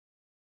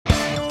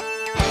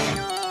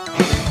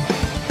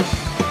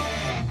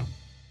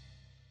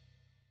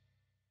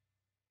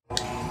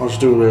Let's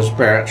do this,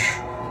 batch.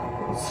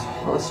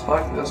 Let's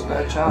fuck this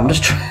batch out. I'm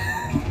just trying.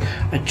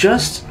 I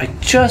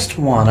just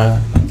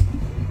wanna,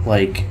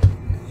 like,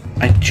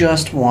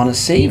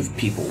 save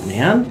people,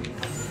 man.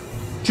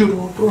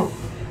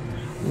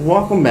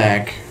 Welcome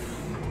back.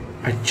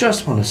 I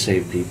just want to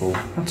save people.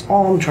 That's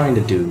all I'm trying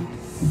to do.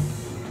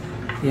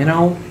 You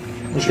know?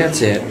 Like,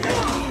 that's it.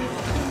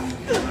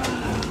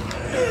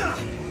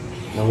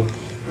 Nope.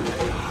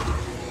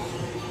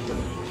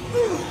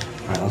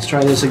 Alright, let's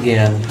try this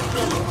again.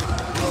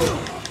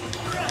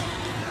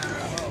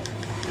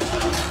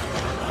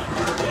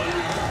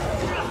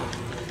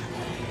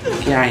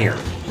 Get out of here.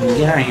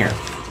 Get out of here.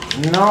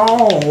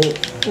 No!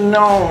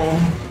 No!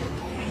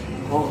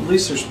 Well, at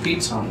least there's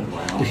pizza on it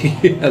now.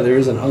 Yeah, there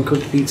is an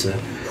uncooked pizza.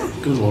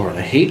 Good lord,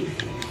 I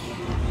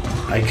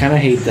kind of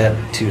hate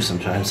that too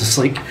sometimes. It's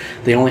like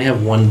they only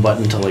have one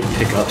button to like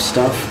pick up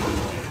stuff.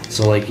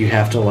 So like you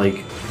have to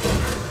like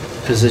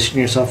position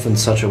yourself in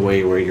such a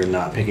way where you're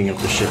not picking up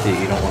the shit that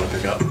you don't want to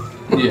pick up.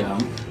 Yeah.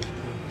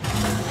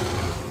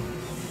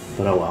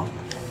 But oh well.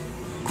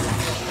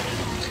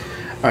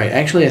 Alright,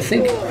 actually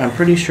I'm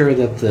pretty sure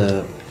that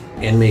the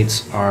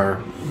inmates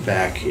are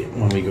back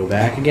when we go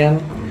back again.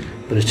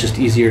 But it's just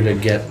easier to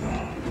get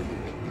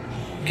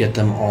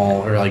them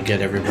all, or like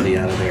get everybody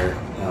out of there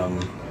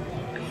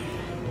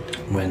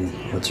when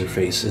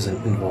what's-her-face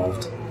isn't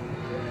involved.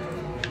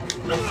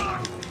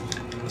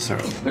 So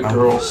the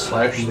girl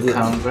slash the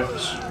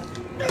convicts.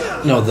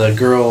 No, the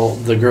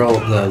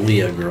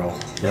Leah girl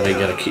that I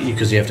gotta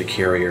because you have to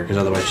carry her because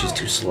otherwise she's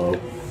too slow.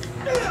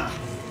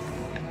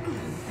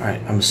 All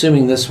right, I'm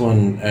assuming this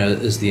one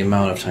is the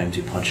amount of times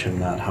you punch him,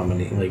 not how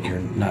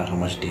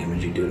much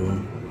damage you do to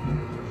him.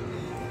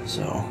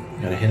 So,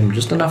 gotta hit him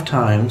just enough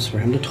times for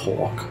him to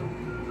talk.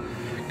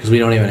 Because we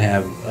don't even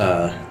have,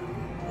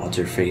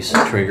 what's-her-face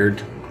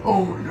triggered.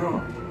 Oh my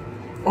god.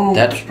 Oh.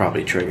 That's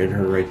probably triggered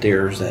her right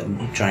there, is that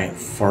giant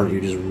fart you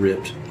just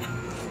ripped.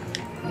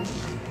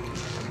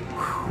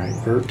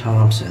 Alright, Bert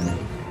Thompson.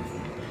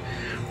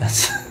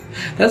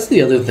 That's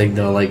the other thing,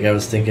 though, like, I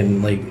was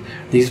thinking, like,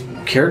 these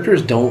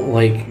characters don't,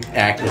 like,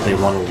 act like they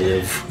want to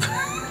live.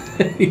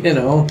 You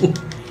know?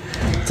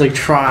 It's like,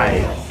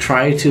 try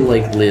to,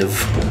 like,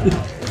 live.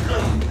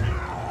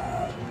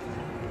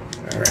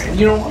 Alright.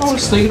 You know, I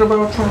was thinking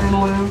about trying to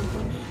live,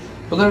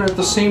 but then at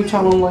the same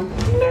time I'm like,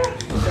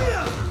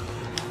 nah.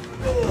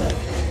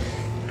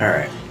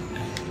 Alright.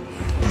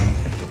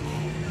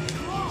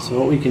 So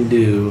what we can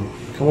do,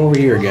 come over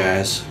here,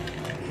 guys.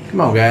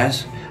 Come on,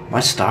 guys. My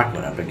stock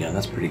went up again,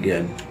 that's pretty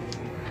good.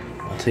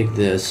 I'll take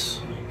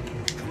this.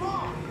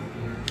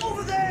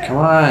 Come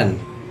on!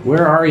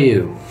 Where are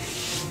you?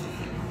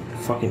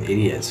 Fucking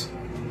idiots.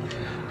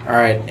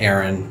 Alright,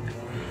 Aaron.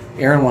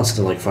 Aaron wants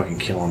to like fucking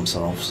kill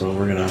himself, so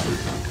we're gonna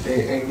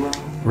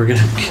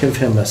give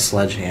him a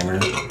sledgehammer.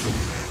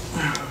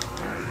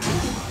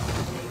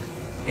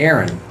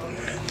 Aaron,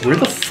 where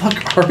the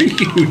fuck are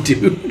you,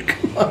 dude?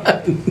 Come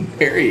on,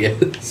 there he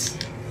is.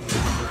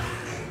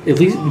 At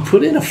least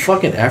put in a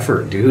fucking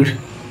effort, dude.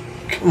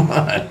 Come on.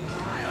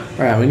 Alright,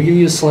 I'm gonna give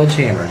you a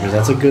sledgehammer because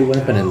that's a good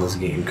weapon in this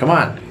game. Come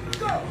on,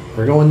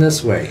 we're going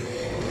this way.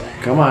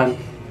 Come on.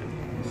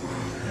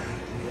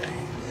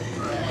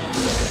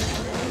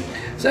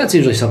 So that's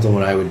usually something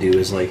what I would do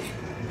is like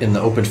in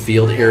the open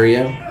field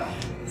area.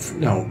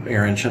 No,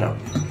 Aaron, shut up.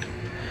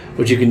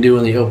 What you can do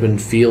in the open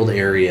field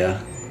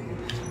area.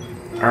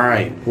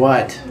 Alright,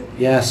 what?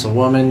 Yes, a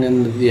woman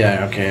and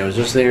yeah, okay, I was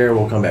just there,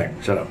 we'll come back.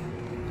 Shut up.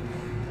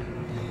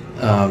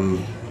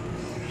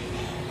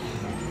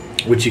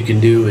 What you can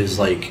do is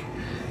like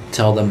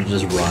tell them to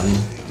just run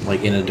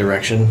like in a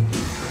direction.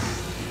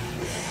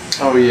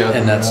 Oh yeah.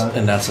 And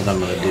that's what I'm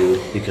gonna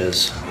do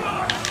because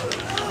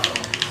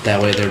that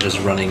way they're just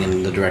running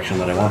in the direction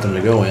that I want them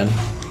to go in.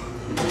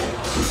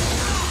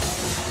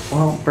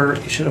 Well,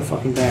 Bert, you should have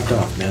fucking backed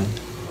off, man.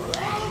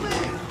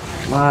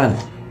 Come on.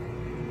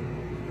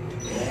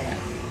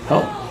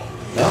 Oh.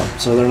 Oh,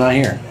 so they're not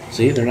here.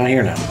 See, they're not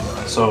here now.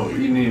 So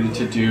you needed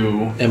to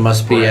do It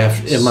must be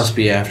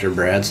after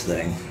Brad's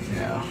thing.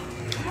 Yeah.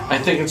 I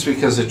think it's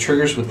because it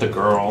triggers with the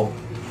girl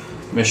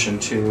mission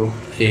too.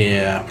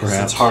 Yeah,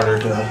 perhaps. It's harder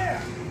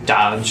to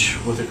dodge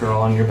with a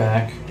girl on your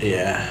back.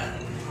 Yeah.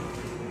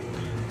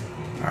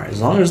 Alright,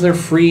 as long as they're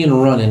free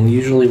and running,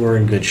 usually we're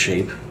in good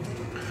shape.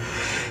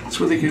 That's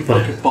where they get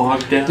fucking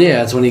bogged down. Yeah,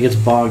 that's when he gets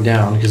bogged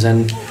down, because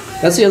then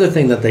that's the other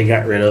thing that they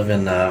got rid of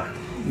in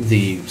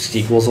the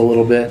sequels a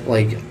little bit.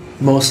 Like,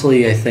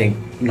 mostly, I think,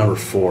 number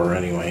 4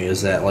 anyway,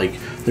 is that, like,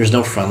 there's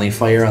no friendly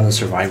fire on the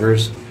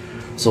survivors.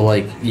 So,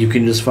 like, you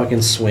can just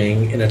fucking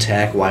swing and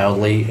attack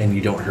wildly and you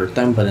don't hurt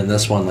them, but in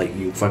this one, like,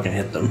 you fucking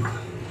hit them.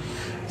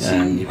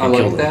 And you can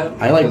kill them. That.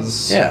 I like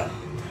that. Yeah.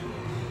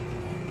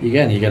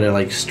 Again, you gotta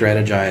like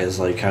strategize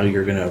like how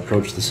you're gonna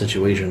approach the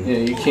situation. Yeah,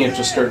 you can't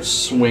just start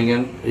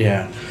swinging.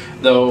 Yeah.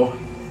 Though,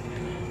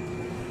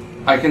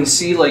 I can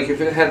see like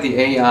if it had the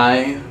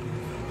AI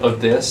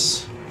of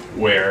this,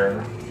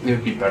 where it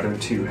would be better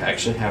to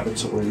actually have it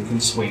so where you can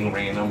swing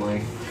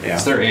randomly. Yeah.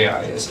 Because their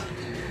AI is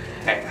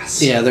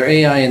ass. Yeah, their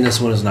AI in this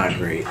one is not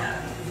great,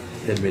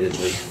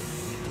 admittedly.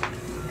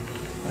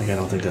 Like, I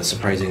don't think that's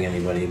surprising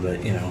anybody,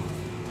 but, you know.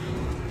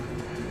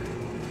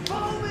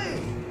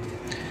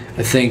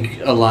 I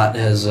think a lot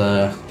of,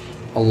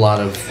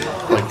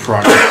 like,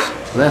 progress.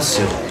 Well, that's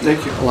too.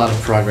 Thank you. A lot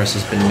of progress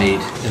has been made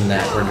in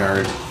that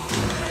regard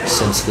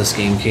since this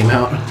game came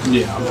out.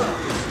 Yeah.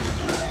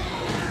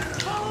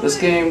 This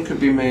game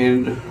could be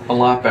made a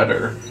lot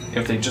better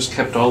if they just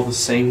kept all the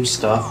same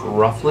stuff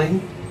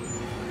roughly.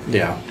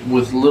 Yeah.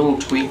 With little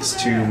tweaks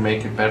to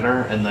make it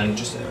better and then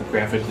just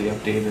graphically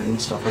updated and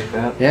stuff like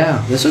that.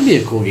 Yeah, this would be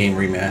a cool game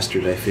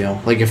remastered, I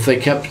feel. Like, if they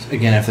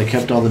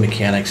kept all the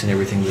mechanics and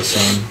everything the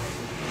same.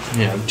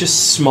 Yeah,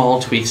 just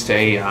small tweaks to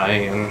AI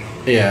and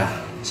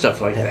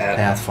stuff like that.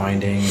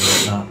 Pathfinding and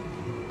whatnot.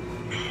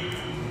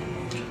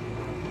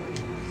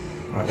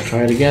 Alright, we'll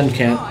try it again,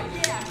 Kent.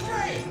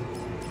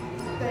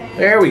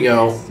 There we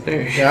go.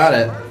 There. Got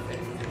it.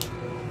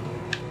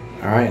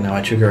 Alright, now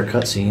I trigger a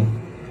cutscene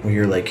where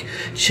you're like,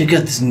 check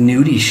out this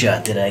nudie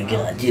shot that I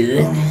got,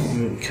 dude.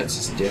 Cuts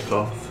his dick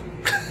off.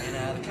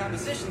 And the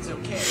composition's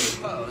okay, I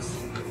suppose.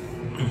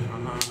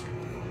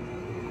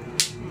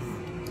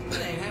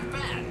 It ain't half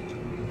bad.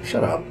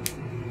 Shut up.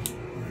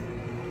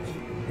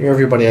 You're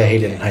everybody I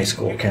hated in high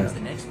school, Here comes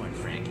Kent. the next one,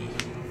 Frankie.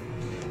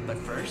 But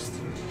first,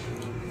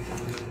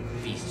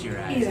 feast your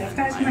eyes. Hey, that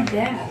guy's my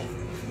dad.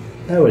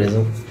 No, it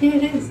isn't. Yeah,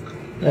 it is.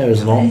 No, it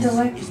isn't.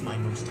 Intellect. Is my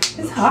most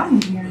It's hot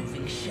in here.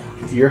 moving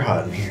shot. You're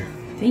hot in here.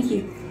 Thank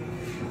you.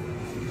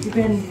 You've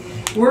been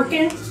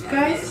working,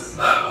 guys?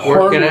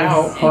 Working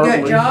out. You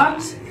got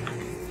jobs?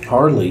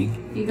 Hardly.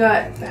 You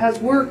got, how's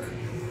work?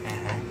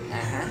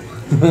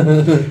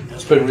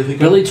 It's been really good.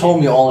 Billy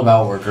told me all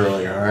about work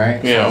earlier,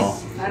 alright? Yeah.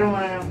 I don't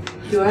want to know.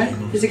 Do I?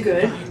 Is it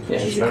good? Yeah,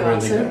 it's Is it been really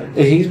gossip? good.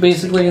 So, he's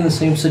basically in the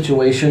same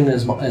situation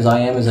as I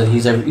am, is that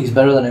he's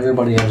better than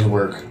everybody at his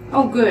work.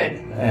 Oh, good.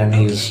 And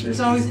he's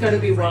There's always got to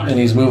be one.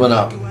 moving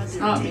up.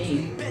 Not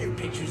me. Better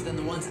pictures than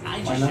the ones I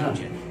Why just not?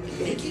 showed you.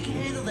 Think you can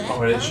handle that?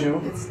 Oh, did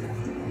you? It's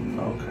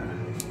Okay.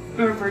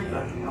 everybody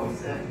fucking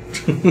knows that.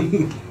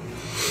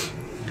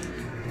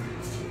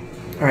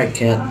 Alright,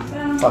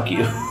 Kent. Fuck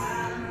you.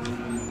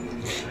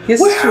 He has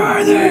Where such a are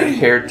weird they?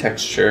 hair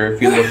texture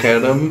if you look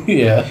at him.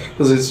 Yeah.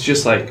 Because it's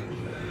just like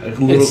a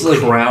little It's like-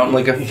 crown,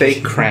 like a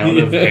fake crown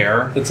of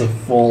hair. It's a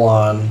full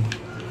on.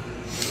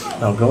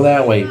 No, go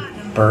that way,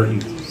 Bert, you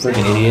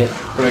freaking idiot.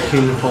 But I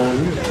came to follow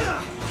you.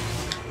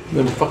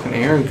 Then fucking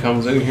Aaron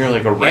comes in here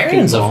like a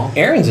wrecking ball.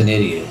 Aaron's an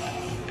idiot.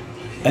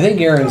 I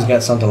think Aaron's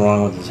got something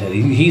wrong with his head.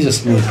 He's a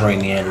smooth brain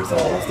Neanderthal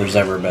if there's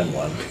ever been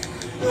one.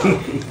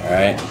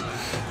 Alright?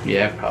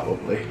 Yeah,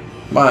 probably.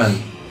 Come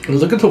on.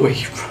 Look at the way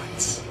he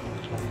runs.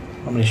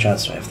 How many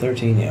shots do I have?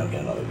 13? Yeah, I'll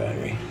get another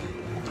battery.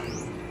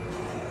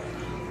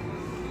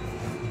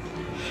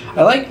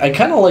 I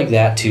kind of like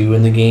that too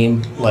in the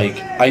game. Like,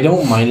 I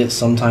don't mind it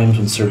sometimes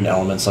when certain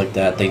elements like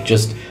that,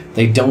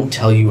 they don't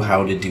tell you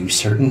how to do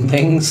certain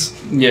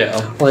things.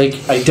 Yeah. Like,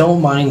 I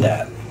don't mind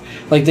that.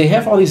 Like, they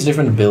have all these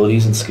different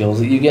abilities and skills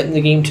that you get in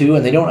the game too,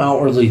 and they don't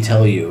outwardly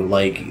tell you.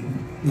 Like,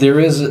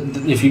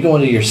 if you go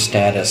into your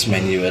status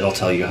menu, it'll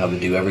tell you how to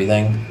do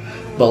everything.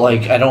 But,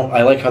 like, I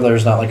like how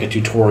there's not, like, a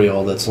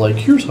tutorial that's like,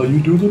 here's how you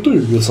do the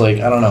thing. It's like,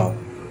 I don't know.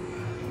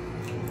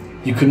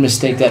 You could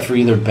mistake that for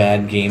either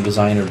bad game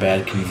design or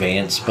bad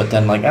conveyance, but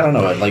then, like, I don't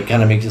know, it, like,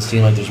 kind of makes it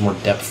seem like there's more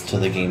depth to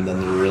the game than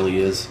there really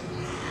is.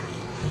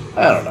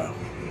 I don't know.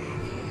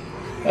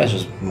 That's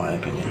just my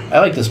opinion. I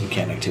like this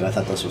mechanic, too. I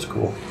thought this was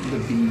cool. The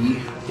bee.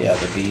 Yeah,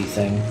 the bee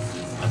thing.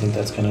 I think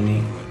that's kind of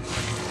neat.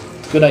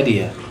 It's a good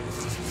idea.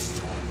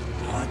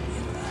 What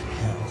in the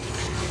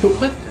hell?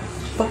 What the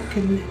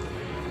fucking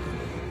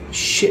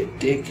shit,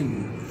 dick,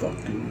 and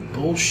fucking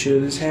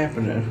bullshit is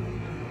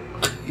happening?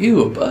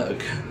 You a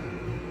bug.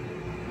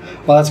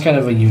 Well, that's kind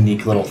of a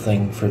unique little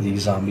thing for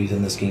these zombies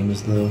in this game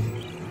is the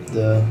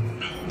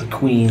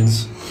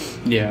queens.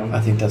 Yeah. I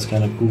think that's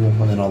kind of cool,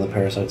 and then all the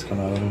parasites come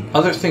out of them.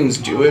 Other things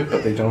do it,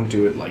 but they don't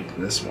do it like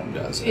this one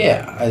does.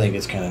 Yeah, I think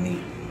it's kind of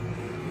neat.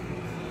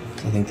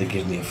 I think they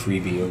give me a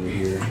freebie over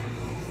here.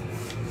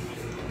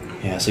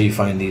 Yeah, so you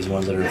find these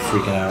ones that are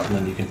freaking out, and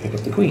then you can pick up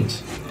the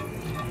queens.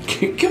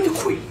 Give the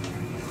queen.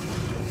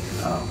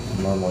 Oh,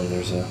 normally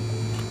there's a...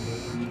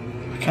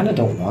 I kind of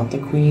don't want the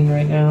queen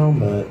right now,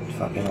 but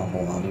fuck it, I'll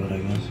hold on to it, I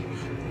guess.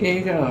 Yeah,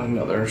 you got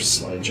another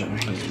sledge on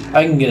here.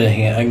 I can get a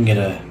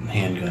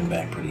handgun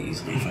back pretty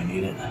easily if I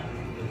need it.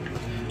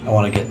 I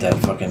want to get that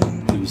fucking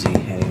Uzi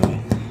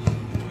anyway.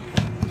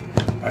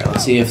 Alright,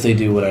 let's see if they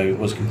do what I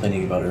was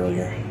complaining about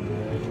earlier.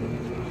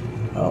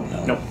 Oh,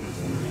 no. Nope.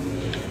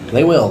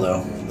 They will,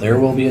 though. There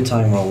will be a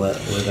time where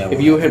that If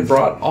will you happen. had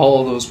brought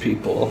all of those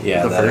people the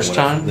that first would've-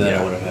 time,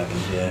 that would have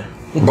happened, yeah.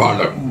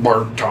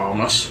 Bart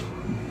Thomas.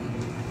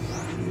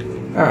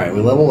 Alright,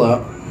 we level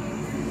up.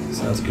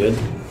 Sounds good.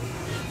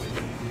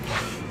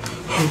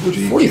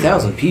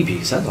 40,000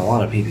 PPs. That's a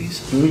lot of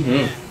PPs.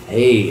 Mm-hmm.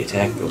 Hey,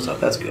 attack goes up.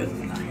 That's good.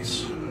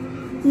 Nice.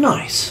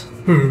 Nice.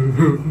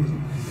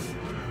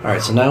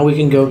 Alright, so now we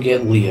can go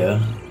get Leah,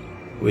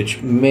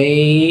 which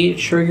may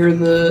trigger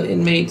the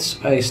inmates.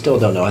 I still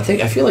don't know. I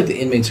feel like the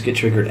inmates get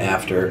triggered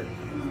after.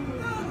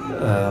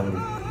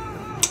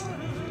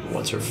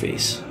 What's her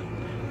face?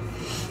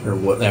 Or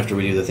what? After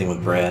we do the thing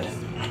with Brad.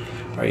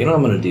 All right, you know what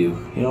I'm gonna do?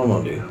 You know what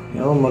I'm gonna do? You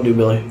know what I'm gonna do,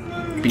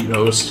 Billy? Beat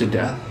Otis to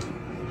death.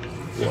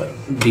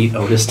 What? Beat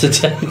Otis to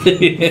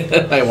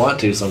death? I want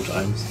to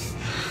sometimes.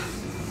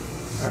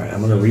 All right,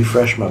 I'm gonna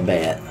refresh my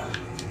bat.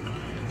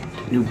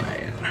 New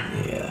bat.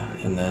 Yeah,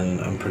 and then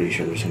I'm pretty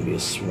sure there's gonna be a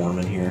swarm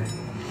in here.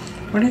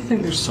 Why do you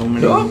think there's so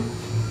many? Oh.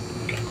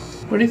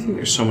 Why do you think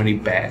there's so many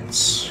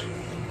bats?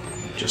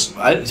 Just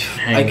I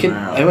hanging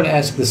around? I would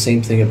ask the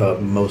same thing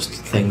about most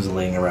things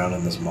laying around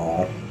in this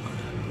mall.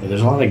 Like,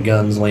 there's a lot of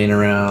guns laying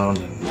around.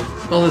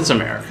 Well, it's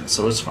American,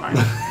 so it's fine.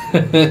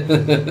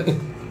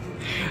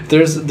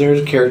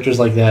 There's characters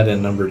like that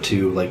in number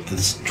 2, like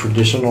this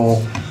traditional,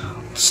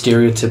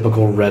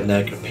 stereotypical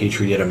redneck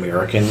patriot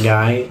American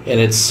guy, and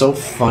it's so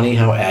funny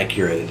how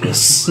accurate it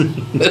is.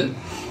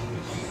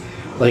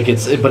 Like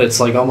but it's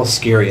like almost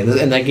scary, and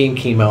that game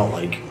came out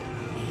like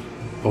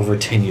over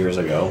 10 years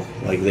ago.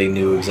 Like they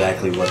knew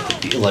exactly what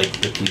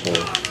the people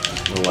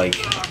were like.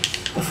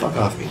 The fuck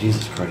off me,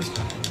 Jesus Christ!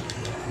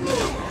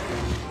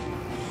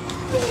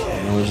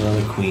 I know there's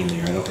another queen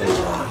there. I don't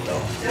really want it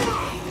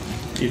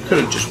though. You could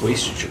have just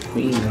wasted your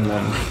queen and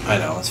then I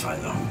know, it's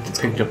fine though.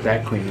 picked up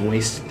that queen and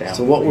wasted that.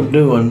 So what we're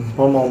doing,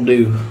 what I'm gonna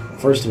do,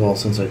 first of all,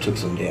 since I took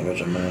some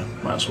damage, I'm gonna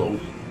Might as well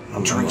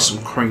drink some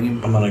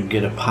cream. I'm gonna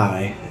get a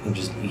pie and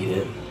just eat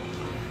it.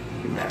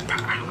 Give me that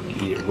pie.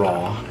 Eat it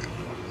raw.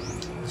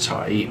 That's how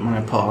I eat my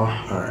paw.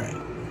 Alright.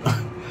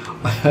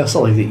 I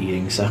also like the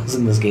eating sounds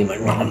in this game, like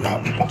nom,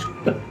 nom,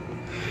 nom.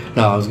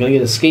 No, I was gonna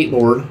get a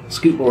scootboard,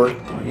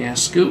 Oh yeah,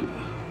 scoot.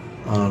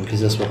 because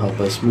this will help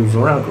us move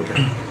around quicker.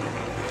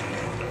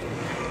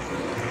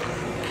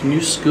 Can you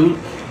scoot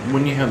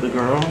when you have the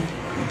girl?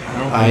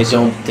 I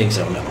don't think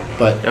so, no.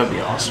 But That'd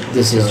be awesome.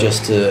 this is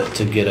just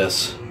to get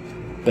us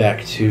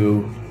back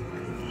to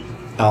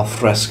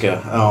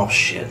Alfresca. Oh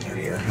shit, they're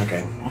here.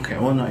 Okay. Okay,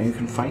 well now you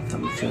can fight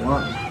them if you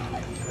want.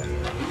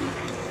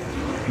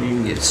 You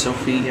can get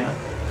Sophia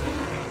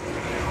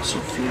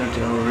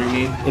Del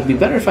Rey. It'd be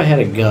better if I had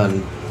a gun,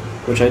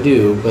 which I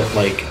do, but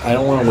like I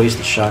don't want to waste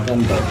the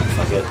shotgun, but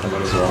fuck it, I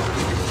might as well.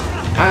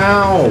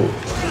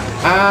 Ow!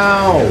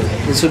 Ow!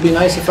 This would be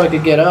nice if I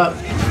could get up.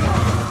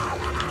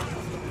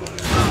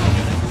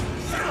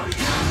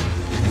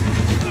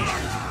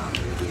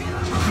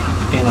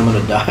 And I'm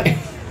gonna die.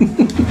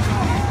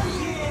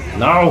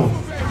 No!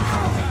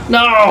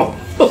 No!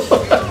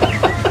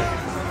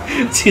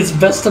 See, it's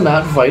best to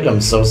not fight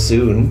him so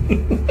soon.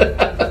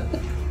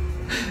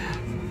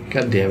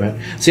 God damn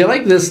it. See, I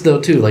like this, though,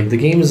 too. Like, the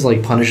game is,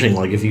 like, punishing.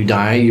 Like, if you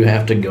die, you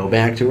have to go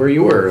back to where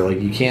you were. Like,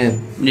 you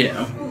can't...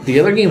 Yeah. The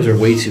other games are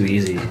way too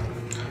easy.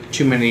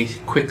 Too many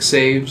quick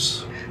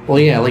saves. Well,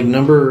 yeah, like,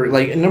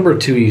 number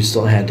 2, you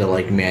still had to,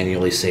 like,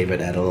 manually save it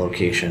at a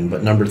location.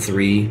 But number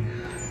 3,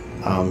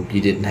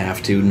 you didn't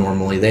have to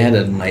normally. They had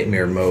a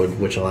nightmare mode,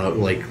 which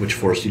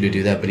forced you to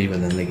do that. But even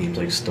then, the game's,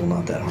 like, still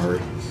not that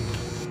hard.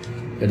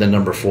 And then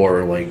number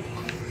 4, like,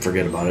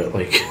 forget about it.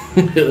 Like,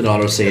 it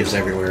auto-saves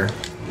everywhere.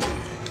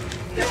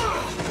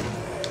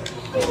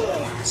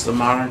 It's the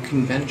modern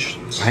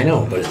conventions. I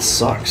know, but it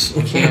sucks.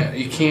 You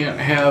can't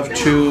have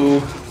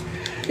too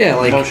Yeah,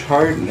 like much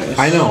hardness.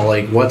 I know,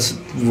 like what's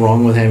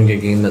wrong with having a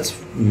game that's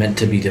meant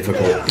to be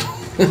difficult?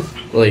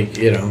 Like,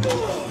 you know.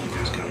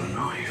 It's got a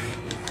knife.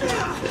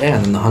 Yeah,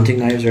 and then the hunting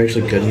knives are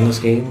actually good in this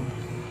game.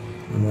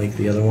 Unlike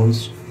the other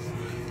ones.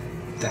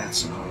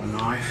 That's not a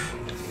knife.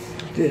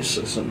 This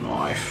is a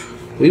knife.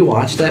 We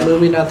watched that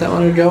movie not that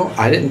long ago.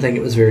 I didn't think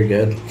it was very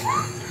good.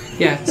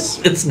 Yeah,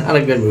 It's not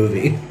a good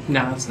movie.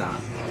 no, it's not.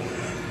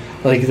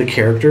 Like the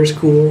character's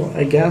cool,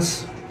 I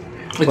guess.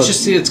 It's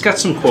just it's got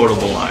some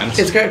quotable lines.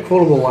 It's got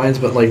quotable lines,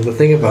 but like the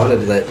thing about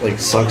it that like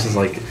sucks is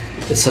like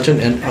it's such an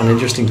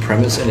uninteresting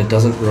premise, and it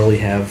doesn't really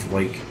have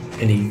like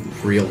any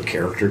real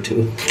character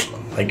to it.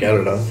 Like I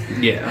don't know.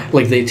 Yeah.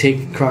 Like they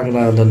take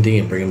Crocodile Dundee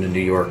and bring him to New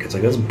York. It's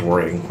like that's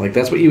boring. Like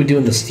that's what you would do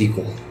in the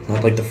sequel,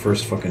 not like the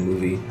first fucking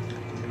movie.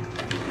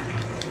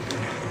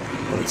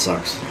 But it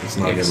sucks. It's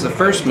not. It's the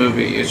first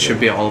movie. It should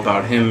be all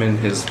about him and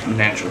his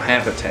natural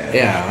habitat.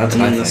 Yeah, that's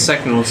and what I then the think.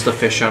 second one's the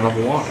fish out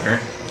of water.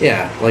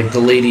 Yeah, like the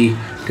lady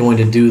going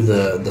to do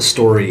the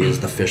story is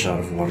the fish out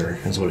of water.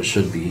 Is what it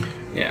should be.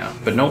 Yeah,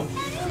 but nope.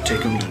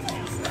 Take him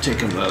to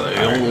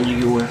the old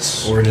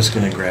U.S. We're just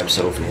gonna grab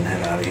Sophie and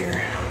head out of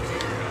here.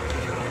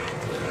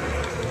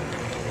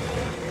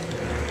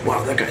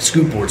 Wow, that guy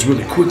scootboards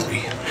really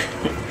quickly.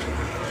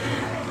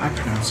 I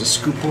pronounce it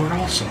scoop board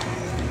also.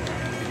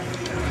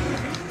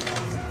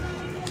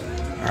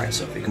 Alright,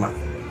 Sophie, come on.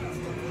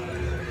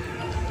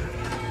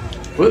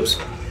 Whoops.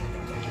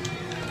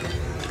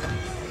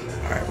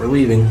 Alright, we're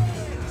leaving.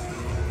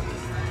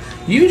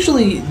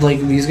 Usually, like,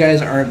 these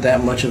guys aren't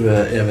that much of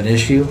an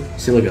issue.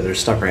 See, look, they're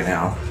stuck right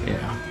now.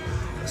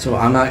 Yeah. So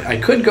I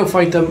could go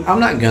fight them.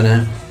 I'm not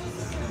gonna.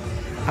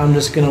 I'm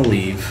just gonna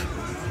leave.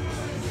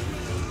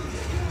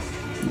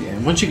 Yeah,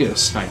 once you get a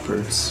sniper,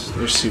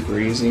 they're super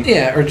easy.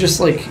 Yeah, or just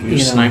like, You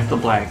just snipe the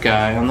black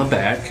guy on the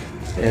back,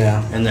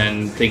 Yeah. and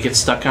then they get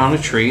stuck on a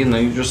tree, and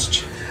then you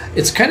just...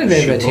 It's kind of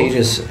Shoot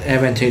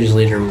advantageous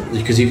later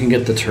because you can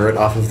get the turret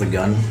off of the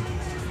gun.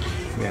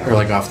 Yeah. Or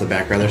like off the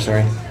back, rather.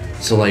 Sorry.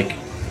 So like,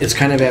 it's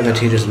kind of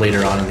advantageous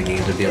later on in the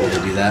game to be able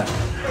to do that.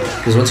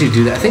 Because once you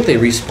do that, I think they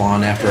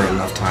respawn after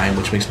enough time,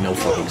 which makes no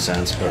fucking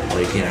sense. But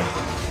like, you know,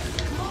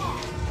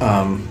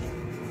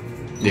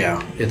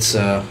 yeah, it's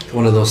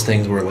one of those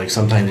things where like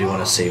sometimes you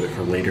want to save it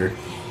for later.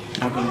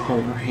 I'm gonna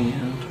hold her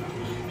hand.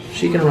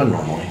 She can run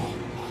normally.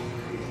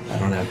 I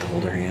don't have to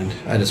hold her hand.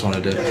 I just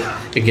wanted to.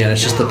 Again,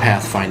 it's just the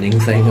pathfinding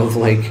thing of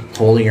like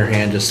holding her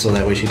hand just so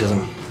that way she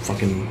doesn't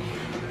fucking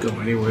Go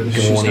anywhere that,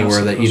 go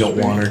anywhere that you don't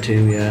want her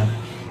to. Yeah.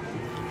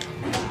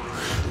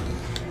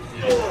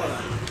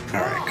 All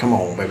right, come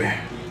on, baby.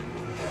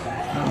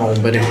 Come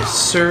on, baby.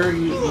 Sir,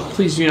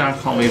 please do not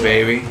call me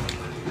baby.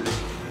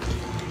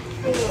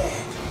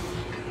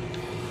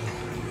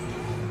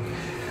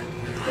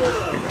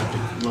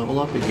 Level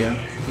up again.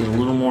 Get a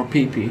little more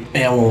pee-pee.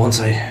 Yeah, well, once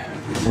I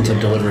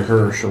deliver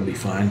her, she'll be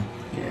fine.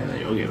 Yeah,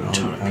 you'll get a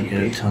ton of I'll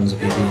pee-pee. get tons of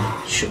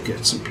pee-pee. She'll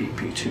get some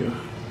pee-pee too.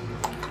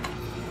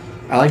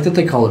 I like that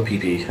they call it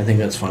pee-pee. I think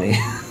that's funny.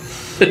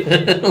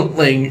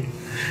 Like,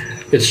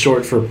 it's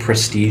short for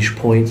prestige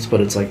points,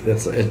 but it's like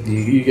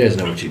you guys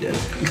know what you did.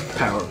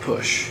 Power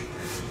push.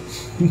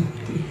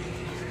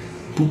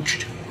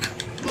 Booched.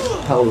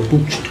 Power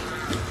booched.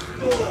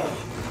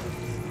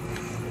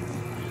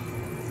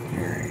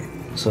 Alright.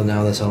 So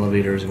now this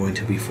elevator is going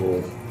to be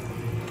full.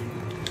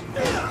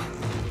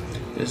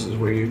 This is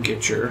where you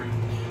get your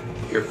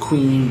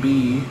queen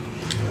bee.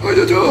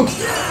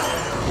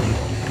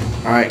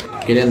 Alright,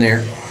 get in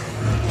there.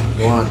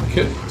 Go on.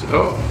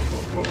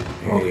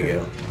 There you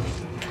go.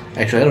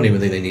 Actually, I don't even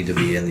think they need to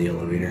be in the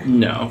elevator.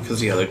 No, because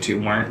the other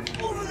two weren't.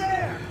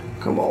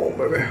 Come on,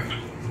 baby.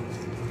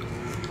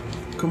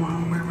 Come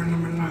on, we're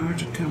number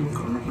large, come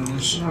on,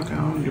 suck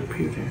out your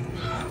beauty.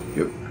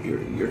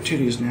 Your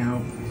titties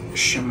now,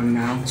 shimmering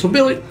now. So,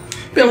 Billy,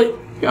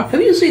 Yeah.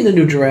 have you seen the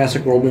new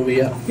Jurassic World movie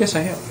yet? Yes,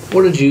 I have.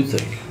 What did you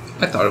think?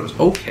 I thought it was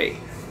okay.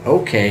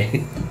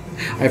 Okay.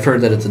 I've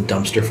heard that it's a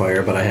dumpster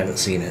fire, but I haven't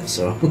seen it,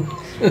 so.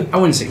 I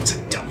wouldn't say it's a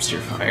dumpster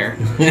fire.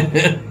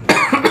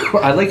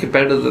 I like it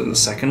better than the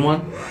second one.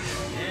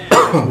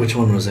 Which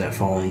one was that?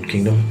 Fallen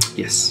Kingdom?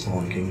 Yes.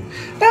 Fallen Kingdom.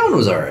 That one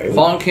was alright.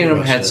 Fallen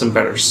Kingdom had some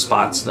better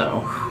spots,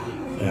 though.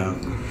 Yeah.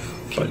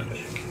 But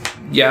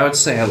yeah, I would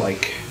say I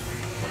like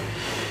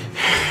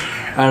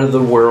out of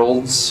the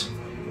worlds,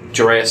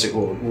 Jurassic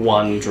World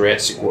 1,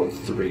 Jurassic World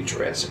 3,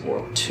 Jurassic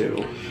World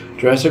 2.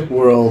 Jurassic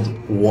World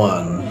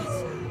 1,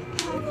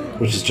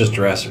 which is just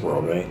Jurassic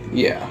World, right?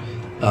 Yeah.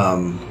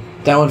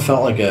 That one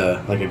felt like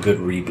a good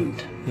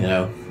reboot, you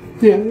know?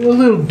 Yeah, a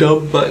little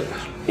dumb, but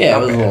Yeah, it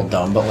was okay. a little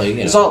dumb, but like,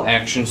 you It's know. all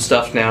action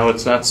stuff now.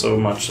 It's not so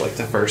much like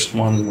the first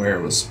one where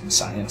it was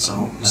science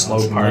and Now slow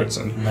it's parts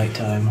and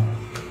nighttime.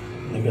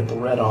 They got the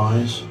red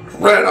eyes.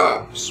 red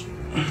eyes,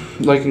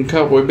 like in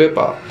Cowboy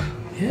Bebop.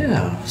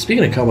 Yeah.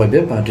 Speaking of Cowboy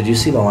Bebop, did you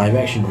see the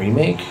live-action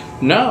remake?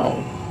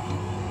 No,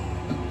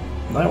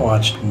 I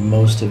watched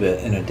most of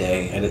it in a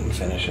day. I didn't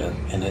finish it,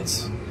 and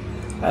it's,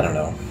 I don't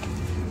know.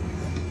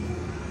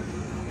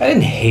 I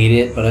didn't hate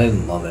it, but I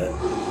didn't love it.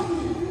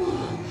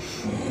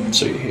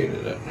 so you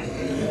hated it.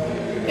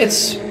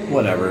 It's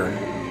whatever.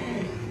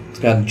 It's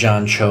got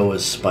John Cho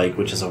as Spike,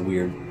 which is a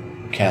weird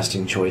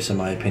casting choice in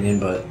my opinion,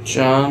 but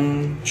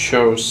John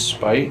Cho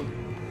Spite.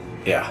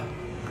 yeah.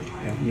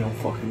 I have no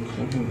fucking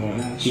clue who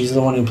that is. He's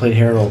the one who played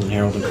Harold in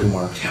Harold and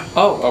Kumar.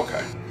 Oh,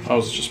 okay. I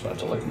was just about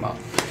to look him up.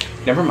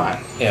 Never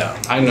mind. Yeah.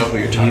 I know who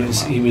you're talking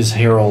about. He was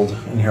Harold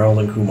in Harold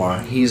and Kumar.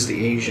 He's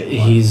the Asian one.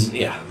 He's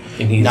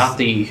and he's Not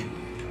the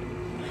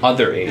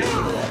other Asian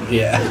one.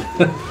 yeah.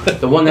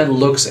 The one that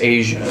looks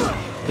Asian.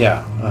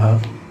 Yeah, uh-huh.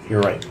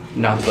 You're right.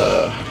 Not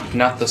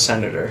the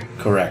senator.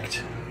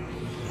 Correct.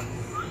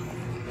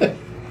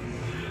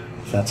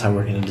 That's how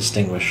we're going to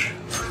distinguish.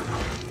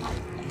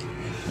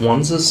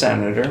 One's a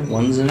senator,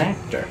 one's an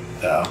actor.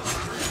 Yeah.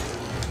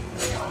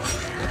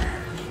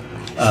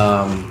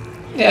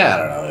 Yeah, I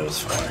don't know. It was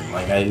fun.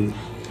 Like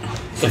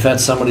if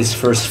that's somebody's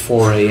first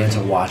foray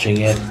into watching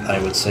it,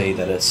 I would say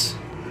that it's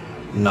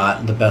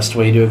not the best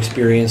way to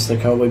experience the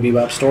Cowboy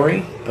Bebop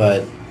story.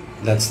 But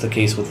that's the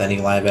case with any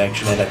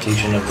live-action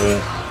adaptation of a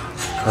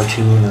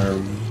cartoon or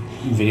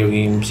video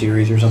game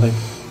series or something.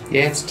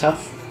 Yeah, it's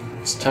tough.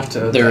 It's tough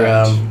to.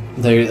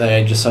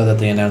 I just saw that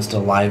they announced a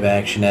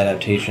live-action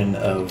adaptation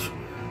of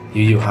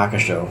Yu Yu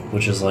Hakusho,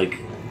 which is like,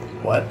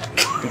 what?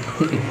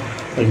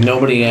 Like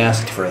nobody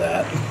asked for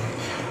that.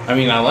 I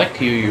mean, I like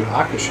Yu Yu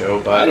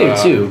Hakusho, but I do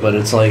too, but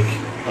it's like,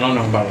 I don't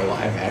know about a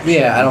live action.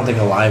 yeah, I don't think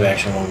a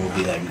live-action one will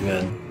be that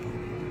good.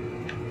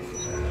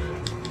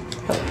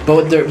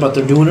 But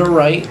they're doing it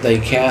right. They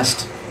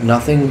cast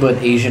nothing but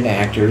Asian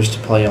actors to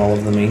play all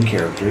of the main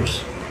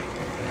characters.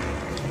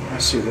 I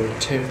see they're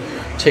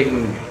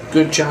taking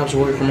good jobs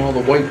away from all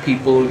the white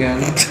people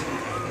again.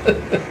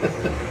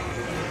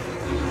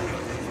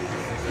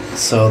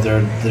 So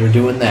they're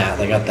doing that.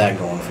 They got that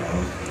going for them.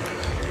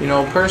 You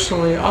know,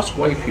 personally, us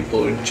white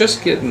people are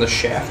just getting the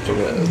shaft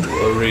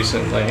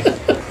recently.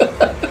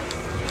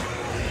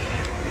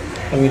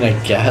 I mean, I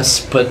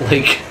guess, but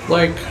like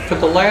Like, for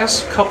the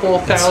last couple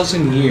of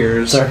thousand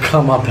years... it's our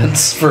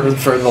comeuppance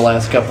for the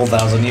last couple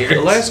thousand years.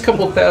 The last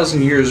couple of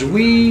thousand years,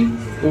 we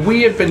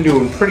had been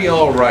doing pretty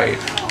alright.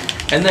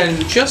 And then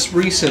just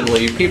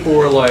recently, people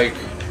were like,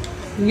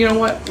 you know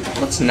what?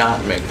 Let's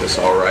not make this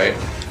alright.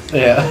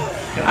 Yeah.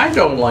 And I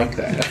don't like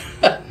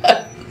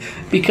that.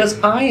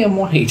 Because I am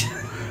white.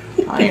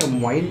 I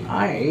am white.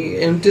 I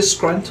am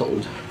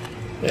disgruntled.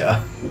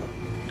 Yeah.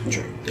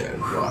 Drink that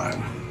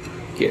wine.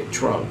 Get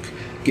drunk.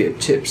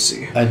 Get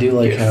tipsy. I do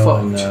like get how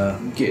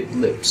fucked, get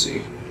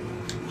lipsy.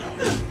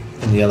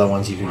 in the other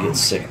ones you could get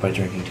sick by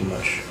drinking too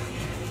much.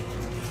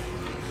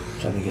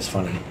 Which I think is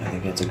funny. I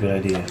think that's a good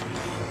idea.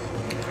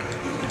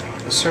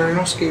 Sir,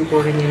 no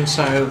skateboarding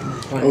inside.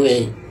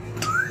 Okay.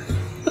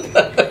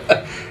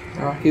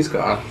 Oh, he's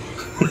gone.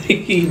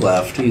 He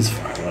left. He's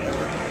fine.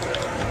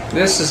 Whatever.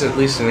 This is at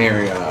least an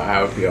area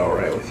I would be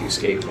alright with you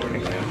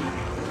skateboarding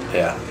in.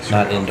 Yeah.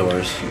 Not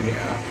indoors.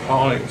 Yeah.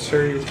 Oh,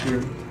 sir,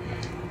 you're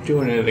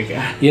doing it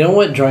again. You know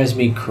what drives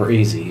me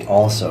crazy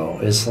also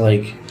is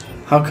like,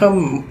 how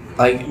come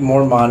like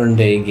more modern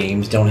day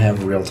games don't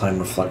have real time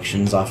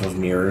reflections off of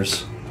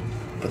mirrors,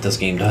 but this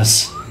game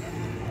does?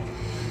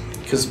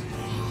 Because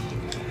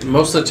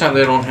most of the time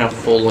they don't have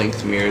full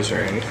length mirrors or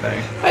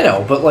anything. I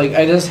know, but like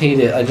I just hate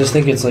it. I just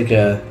think it's like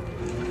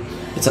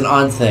it's an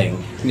odd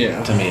thing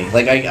Yeah. to me.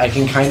 Like I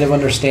can kind of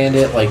understand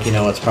it. Like, you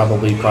know, it's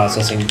probably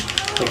processing,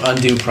 like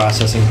undue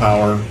processing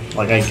power.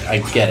 Like I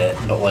get it,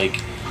 but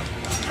like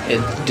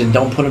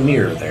don't put a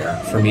mirror there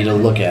for me to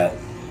look at,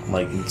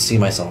 like, and see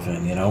myself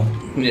in, you know?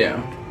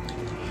 Yeah.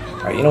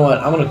 Alright, you know what?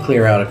 I'm gonna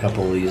clear out a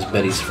couple of these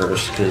Bettys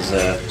first, because,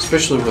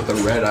 especially with the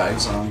red-eyed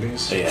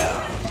zombies.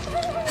 yeah.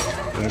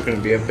 They're going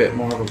to be a bit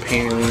more of a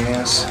pain in the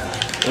ass.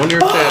 I wonder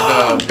if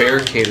that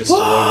barricade is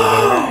still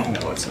over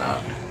there. No, it's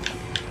not.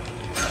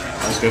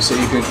 I was going to say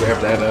you could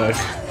grab that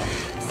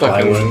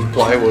fucking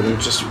plywood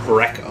and just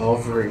wreck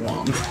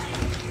everyone.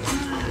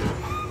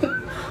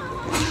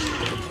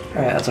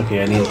 Alright, that's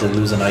okay. I need to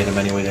lose an item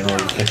anyway in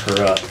order to pick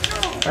her up.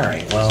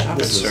 Alright, well,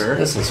 this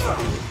is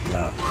fucking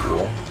not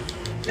cool.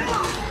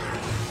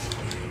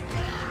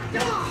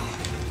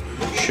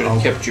 Should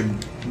have kept your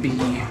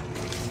bee.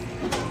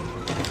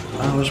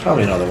 Oh, there's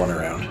probably another one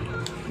around.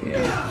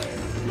 Yeah.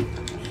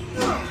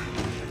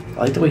 I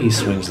like the way he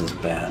swings this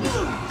bat.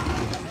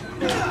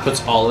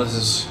 Puts all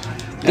his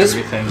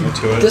everything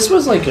into it. This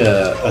was like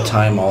a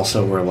time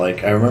also where,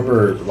 like, I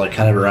remember, like,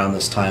 kind of around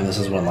this time, this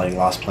is when, like,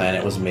 Lost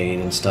Planet was made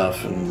and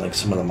stuff, and, like,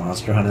 some of the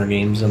Monster Hunter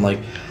games, and, like,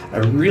 I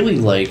really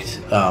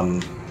liked,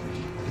 and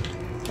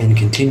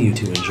continue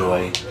to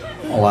enjoy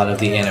a lot of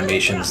the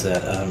animations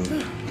that,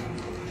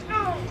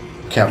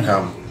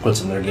 Capcom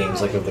puts in their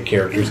games, like, of the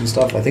characters and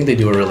stuff. I think they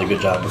do a really good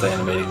job with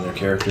animating their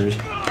characters.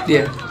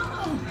 Yeah.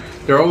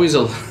 They're always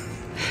a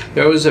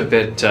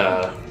bit,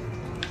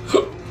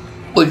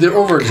 like, they're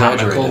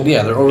over-exaggerated. Comical.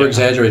 Yeah, they're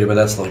over-exaggerated, but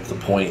that's, like, the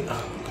point,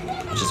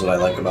 which is what I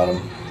like about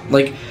them.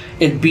 Like,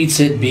 it beats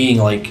it being,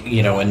 like,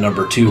 you know, in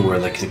number 2, where,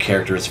 like, the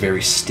character is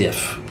very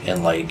stiff,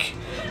 and, like,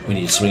 when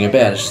you swing a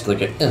bat, it's just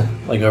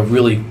like a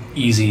really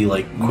easy,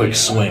 like, quick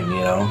swing,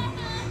 you know?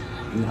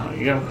 no,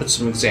 you gotta put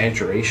some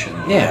exaggeration.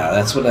 Yeah,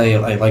 that's what I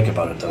like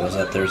about it, though, is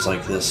that there's,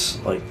 like, this,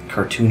 like,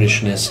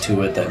 cartoonishness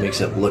to it that makes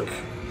it look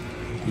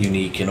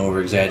unique and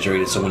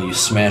over-exaggerated, so when you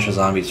smash a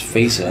zombie's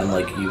face in,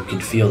 like, you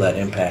can feel that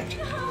impact.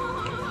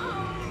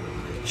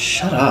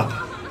 Shut up.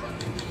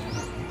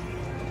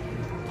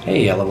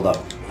 Hey, I leveled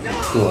up.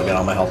 Cool, I got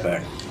all my health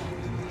back.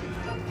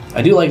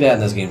 I do like that in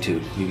this game,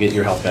 too. You get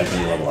your health back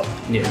when you level up.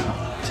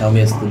 Yeah. Tell me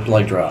it's the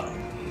leg drop.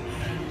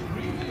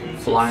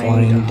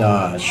 Flying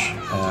dodge.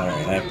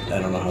 Alright, I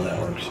don't know how that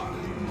works.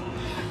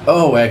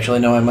 Oh, actually,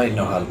 no, I might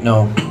know how to...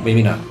 No,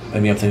 maybe not.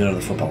 Maybe I'm thinking of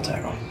the football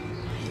tackle.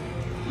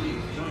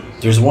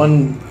 There's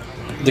one...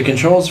 The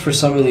controls for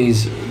some of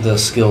these, the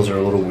skills are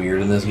a little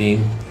weird in this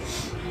game.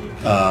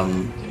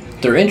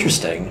 They're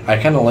interesting. I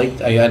kind of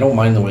like... I don't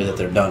mind the way that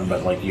they're done,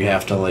 but, like, you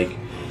have to, like,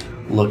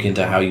 look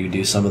into how you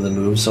do some of the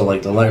moves. So,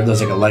 like,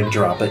 there's, like, a leg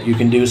drop that you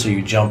can do, so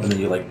you jump and then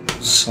you, like,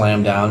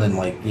 slam down and,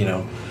 like, you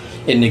know...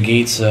 It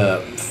negates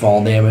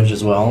fall damage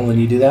as well when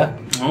you do that.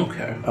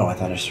 Okay. Oh, I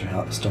thought I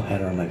still had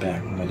her on my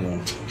back. What am I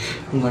doing?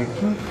 I'm like,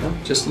 well,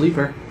 just leave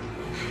her.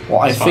 Well,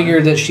 I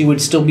figured that she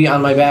would still be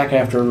on my back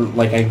after,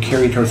 like, I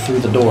carried her through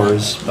the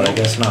doors, but I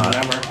guess not.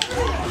 Whatever.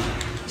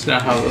 It's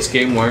not how this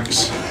game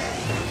works.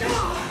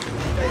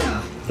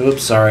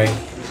 Oops, sorry.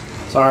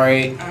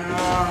 Sorry.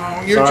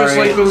 Oh, you're just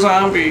like the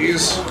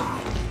zombies.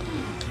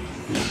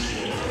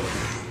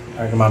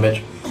 Alright, come on,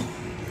 bitch.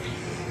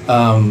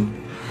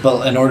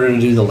 But in order to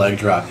do the leg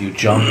drop, you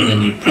jump and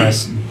then you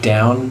press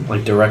down,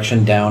 like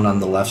direction down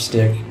on the left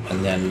stick,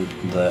 and then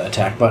the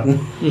attack button.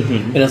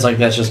 Mm-hmm. And it's like,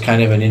 that's just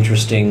kind of an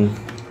interesting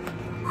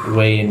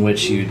way in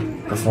which you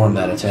perform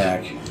that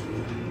attack.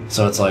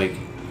 So it's like,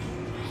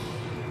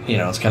 you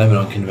know, it's kind of an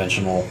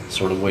unconventional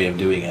sort of way of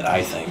doing it,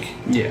 I think.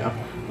 Yeah.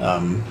 Now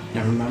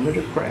remember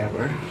to grab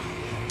her.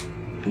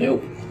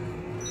 Nope.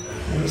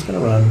 I'm just gonna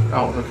run.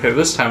 Oh, okay,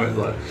 this time it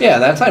let. Yeah,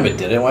 that time it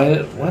did it. Why did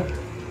it? What?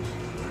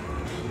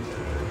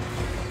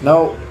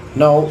 No.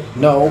 no,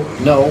 no,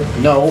 no,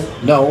 no,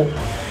 no,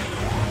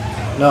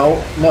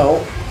 no,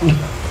 no.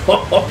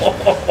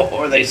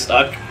 Are they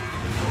stuck?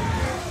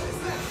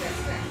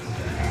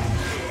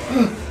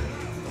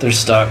 They're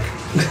stuck.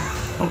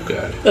 Oh,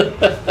 God.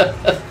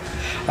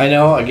 I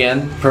know,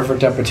 again,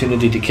 perfect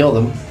opportunity to kill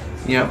them.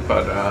 Yeah,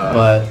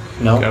 but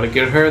no. gotta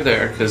get her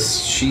there,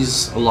 because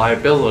she's a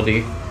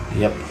liability.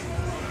 Yep.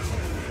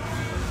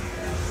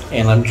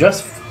 And I'm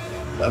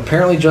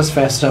apparently just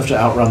fast enough to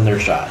outrun their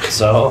shot,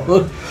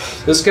 so...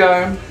 This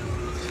guy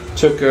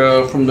took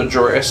from the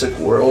Jurassic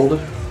World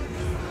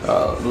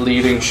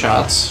leading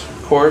shots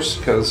course,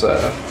 because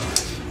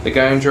the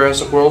guy in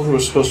Jurassic World who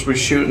was supposed to be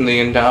shooting the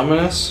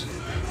Indominus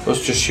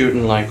was just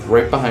shooting like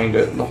right behind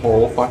it the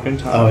whole fucking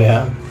time. Oh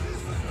yeah.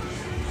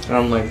 And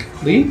I'm like,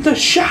 lead the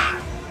shot.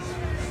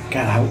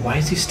 God, why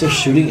is he still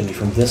shooting at me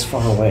from this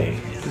far away?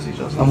 Because he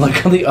doesn't. I'm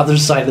like on the other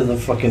side of the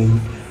fucking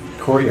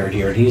courtyard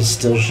here, and he's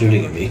still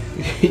shooting at me.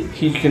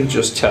 He can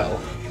just tell.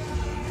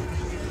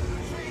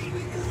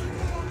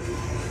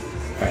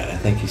 Alright, I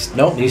think he's...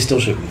 Nope, he's still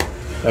shooting.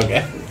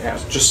 Okay. Yeah,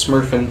 it's just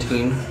Smurfing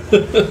team.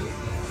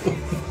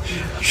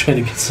 Trying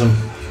to get some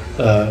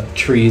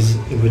trees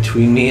in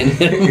between me and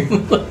him.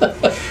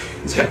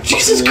 He's got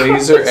Jesus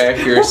laser Christ.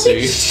 accuracy.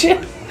 Holy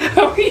shit!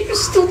 How are you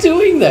still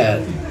doing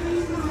that?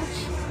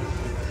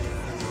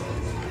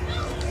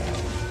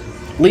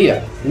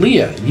 Leah,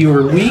 you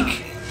are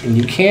weak and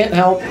you can't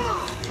help.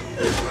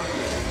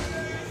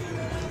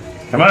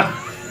 Come on.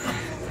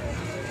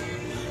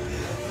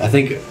 I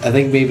think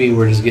maybe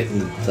we're just getting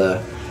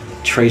the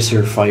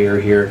tracer fire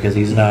here because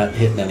he's not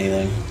hitting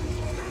anything.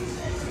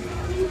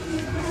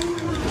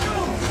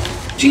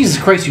 Jesus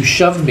Christ, you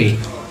shoved me.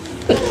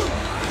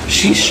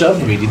 She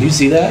shoved me. Did you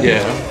see that?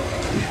 Yeah.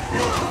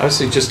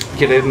 Obviously, just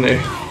get in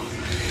there.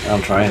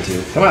 I'm trying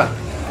to. Come on.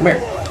 Come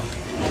here.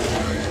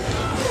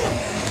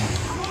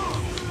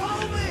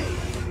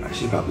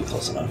 She's probably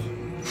close enough.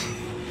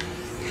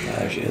 Yeah,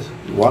 there she is.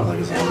 You walk like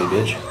a zombie,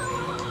 bitch.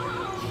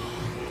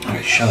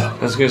 Alright, shut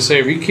up. I was gonna say,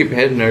 if you keep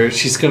hitting her,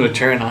 she's gonna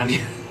turn on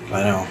you.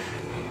 I know.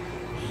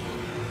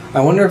 I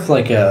wonder if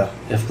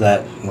if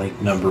that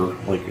number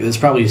it's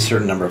probably a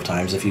certain number of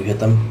times if you hit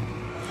them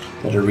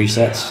that are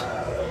resets.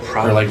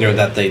 Probably. Or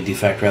that they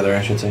defect rather,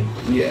 I should say.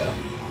 Yeah.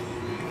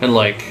 And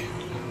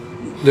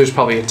there's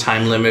probably a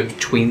time limit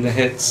between the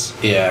hits.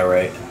 Yeah,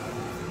 right.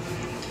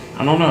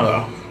 I don't know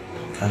though.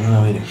 I don't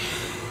know either.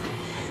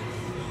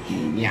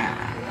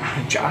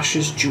 Yeah.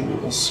 Josh's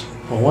jewels.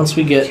 Well, once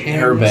we get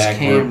her back,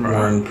 we're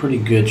camera. in pretty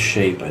good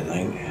shape, I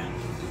think.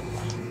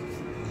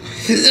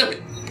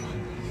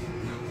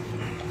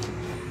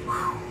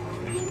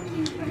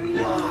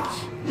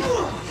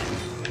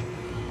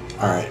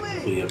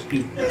 Alright, we have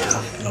beat.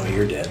 No,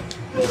 you're dead.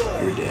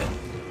 You're dead.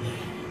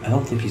 I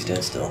don't think he's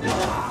dead still.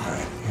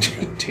 Alright.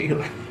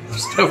 Taylor.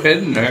 Stop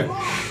hitting her.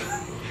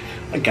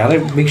 I gotta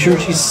make sure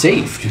she's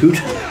safe,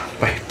 dude.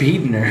 By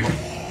beating her.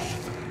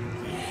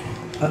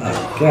 Get out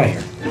of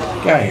here.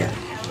 Get out of here.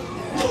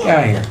 Get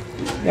out of here.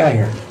 Get out of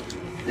here.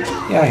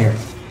 Get out of here.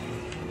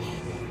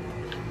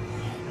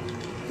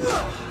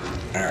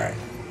 Alright.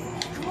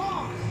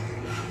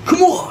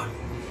 Come on!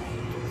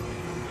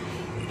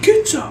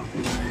 Get some!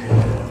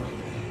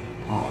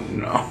 Oh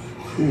no.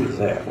 Who is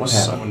that? What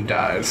happened? Someone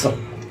died.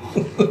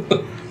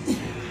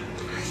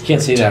 You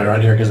can't see that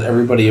around here because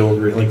everybody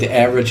over, the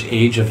average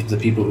age of the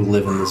people who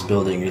live in this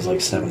building is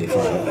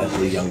 75 at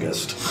the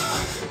youngest.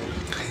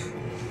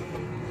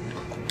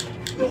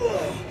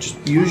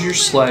 Just use your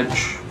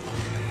sledge.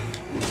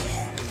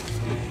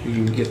 You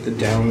can get the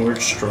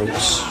downward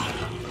strokes.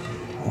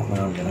 Oh,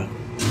 now I'm gonna.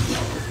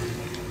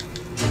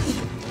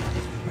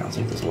 I'll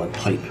take this lead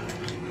pipe.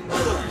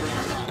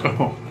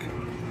 Oh.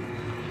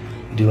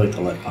 I do like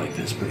the lead pipe,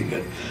 it's pretty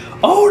good.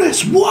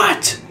 Otis,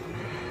 what?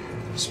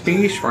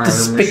 Space The Rider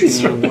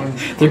space machine. Rider.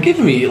 They're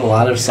giving me a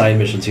lot of side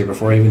missions here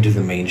before I even do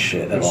the main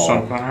shit at There's all.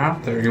 something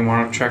out there. You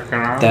want to check it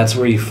out? That's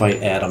where you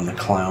fight Adam the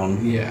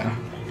clown. Yeah.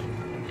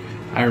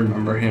 I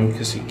remember him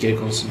because he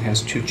giggles and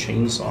has 2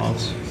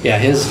 chainsaws. Yeah,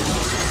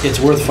 it's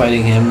worth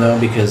fighting him though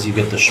because you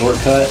get the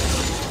shortcut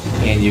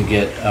and you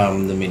get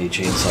the mini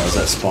chainsaws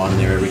that spawn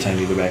there every time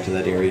you go back to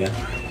that area.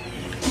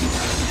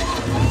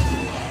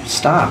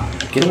 Stop!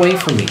 Get away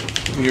from me!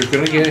 You're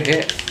gonna get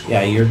hit.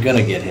 Yeah, you're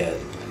gonna get hit.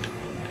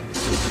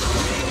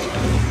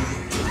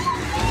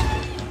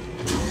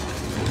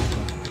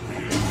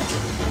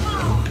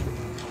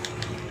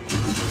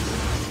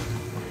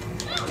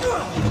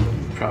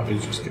 Probably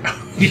just go.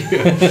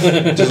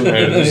 Yeah. Doesn't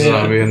matter. There's a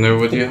zombie in there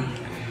with you.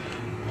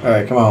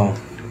 Alright, come on.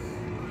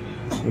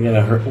 We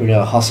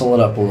gotta hustle it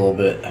up a little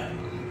bit.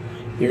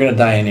 You're gonna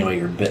die anyway,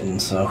 you're bitten,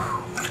 so.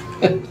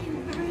 Thank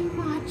you very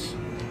much.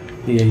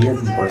 Yeah, you're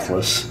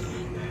worthless.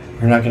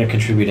 You're not gonna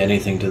contribute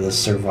anything to this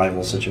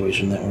survival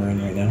situation that we're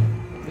in right now.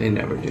 They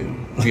never do.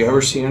 If you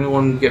ever see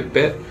anyone get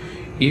bit,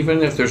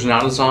 even if there's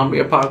not a zombie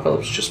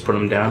apocalypse, just put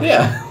them down.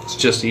 Yeah. It's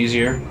just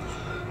easier.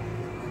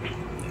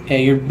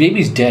 Hey, your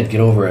baby's dead,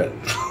 get over it.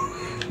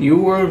 You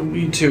were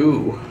me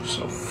too,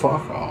 so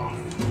fuck off.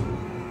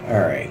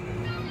 Alright.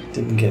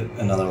 Didn't get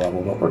another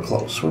level, but we're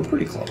close. We're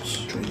pretty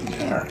close.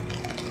 Alright.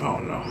 Oh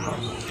no.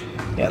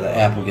 Yeah, the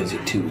apple gives you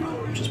 2,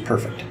 which is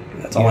perfect.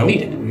 That's all I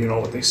needed. You know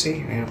what they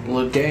say, an apple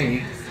a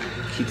day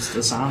keeps the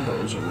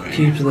zombos away.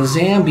 Keeps the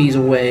zombies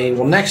away.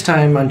 Well, next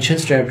time on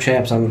Chinstrap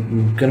Chaps,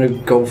 I'm gonna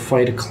go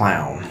fight a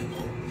clown.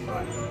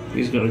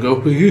 He's gonna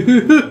go.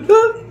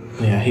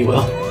 Yeah, he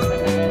will.